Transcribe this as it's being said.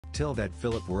Till that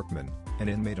Philip Workman, an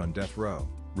inmate on death row,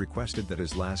 requested that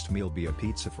his last meal be a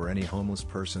pizza for any homeless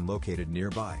person located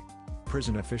nearby.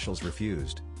 Prison officials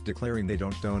refused, declaring they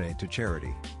don't donate to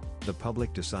charity. The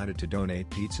public decided to donate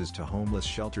pizzas to homeless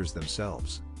shelters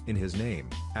themselves, in his name,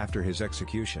 after his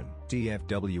execution.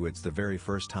 DFW, it's the very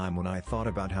first time when I thought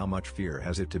about how much fear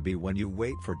has it to be when you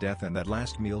wait for death and that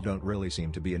last meal don't really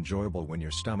seem to be enjoyable when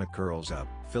your stomach curls up.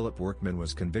 Philip Workman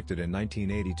was convicted in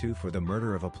 1982 for the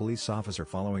murder of a police officer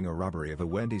following a robbery of a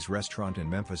Wendy's restaurant in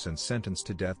Memphis and sentenced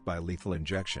to death by lethal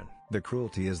injection. The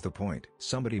cruelty is the point.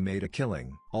 Somebody made a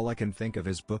killing. All I can think of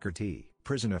is Booker T.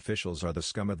 Prison officials are the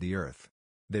scum of the earth.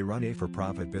 They run a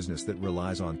for-profit business that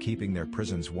relies on keeping their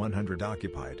prisons 100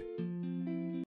 occupied.